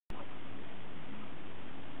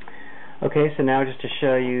Okay, so now just to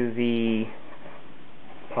show you the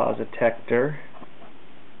PosiTector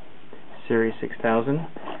Series 6000,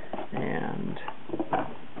 and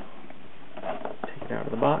take it out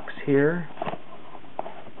of the box here.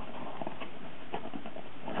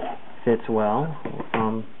 Fits well.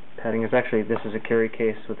 Padding is actually, this is a carry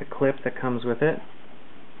case with a clip that comes with it.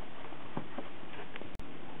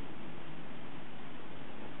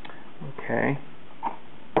 Okay.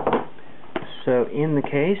 So in the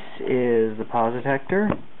case is the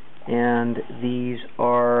PosiTector, and these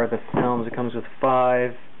are the films. It comes with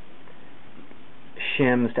 5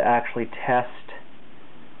 shims to actually test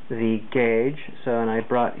the gauge. So, and I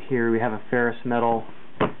brought here, we have a ferrous metal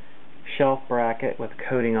shelf bracket with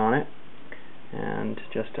coating on it, and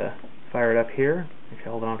just to fire it up here, if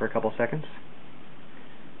you hold it on for a couple seconds,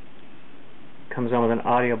 comes on with an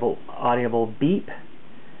audible beep.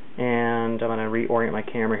 And I'm going to reorient my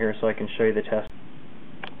camera here so I can show you the test.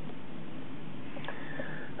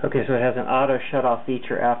 Okay, so it has an auto shut-off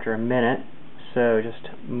feature after a minute. So just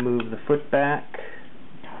move the foot back,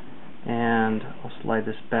 and I'll slide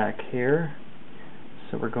this back here.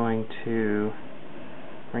 So we're going to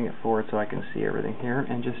bring it forward so I can see everything here,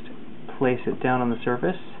 and just place it down on the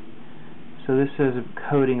surface. So this is a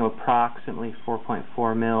coating of approximately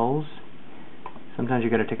 4.4 mils. Sometimes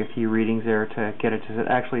you've got to take a few readings there to get it to,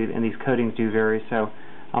 actually, and these coatings do vary, so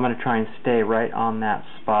I'm going to try and stay right on that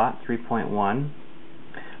spot, 3.1.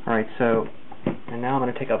 Alright, so, and now I'm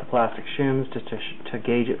going to take out the plastic shims just to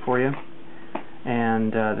gauge it for you.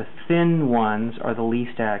 And the thin ones are the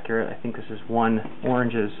least accurate. I think this is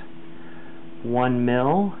orange is 1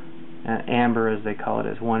 mil, amber as they call it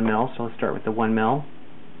is 1 mil, so let's start with the 1 mil.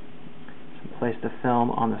 So place the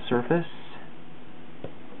film on the surface.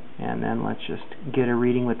 And then let's just get a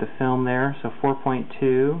reading with the film there. So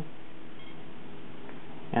 4.2,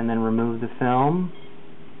 and then remove the film,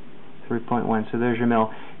 3.1. So there's your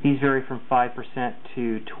mil. These vary from 5%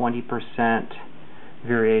 to 20%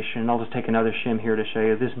 variation. I'll just take another shim here to show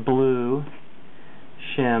you. This blue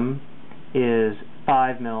shim is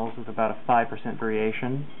 5 mils with about a 5%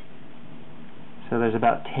 variation. So there's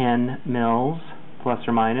about 10 mils, plus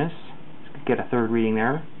or minus. Let's get a third reading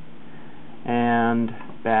there. And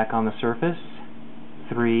back on the surface,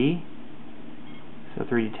 3. So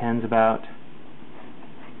 3 to 10 is about,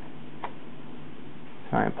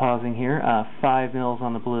 sorry, I'm pausing here, 5 mils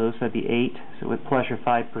on the blue, so that'd be 8, so with plus or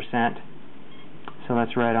 5%. So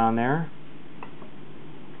that's right on there.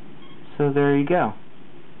 So there you go.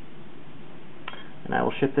 And I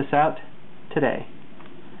will ship this out today.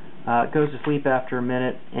 It goes to sleep after a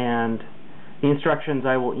minute, and the instructions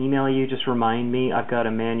I will email you. Just remind me. I've got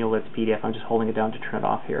a manual that's PDF. I'm just holding it down to turn it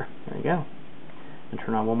off here. There you go. And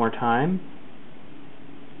turn on one more time.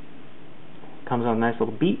 Comes on a nice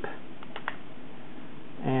little beep.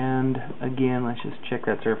 And again, let's just check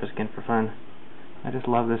that surface again for fun. I just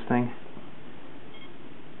love this thing.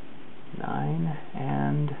 9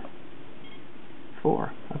 and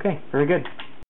 4. Okay, very good.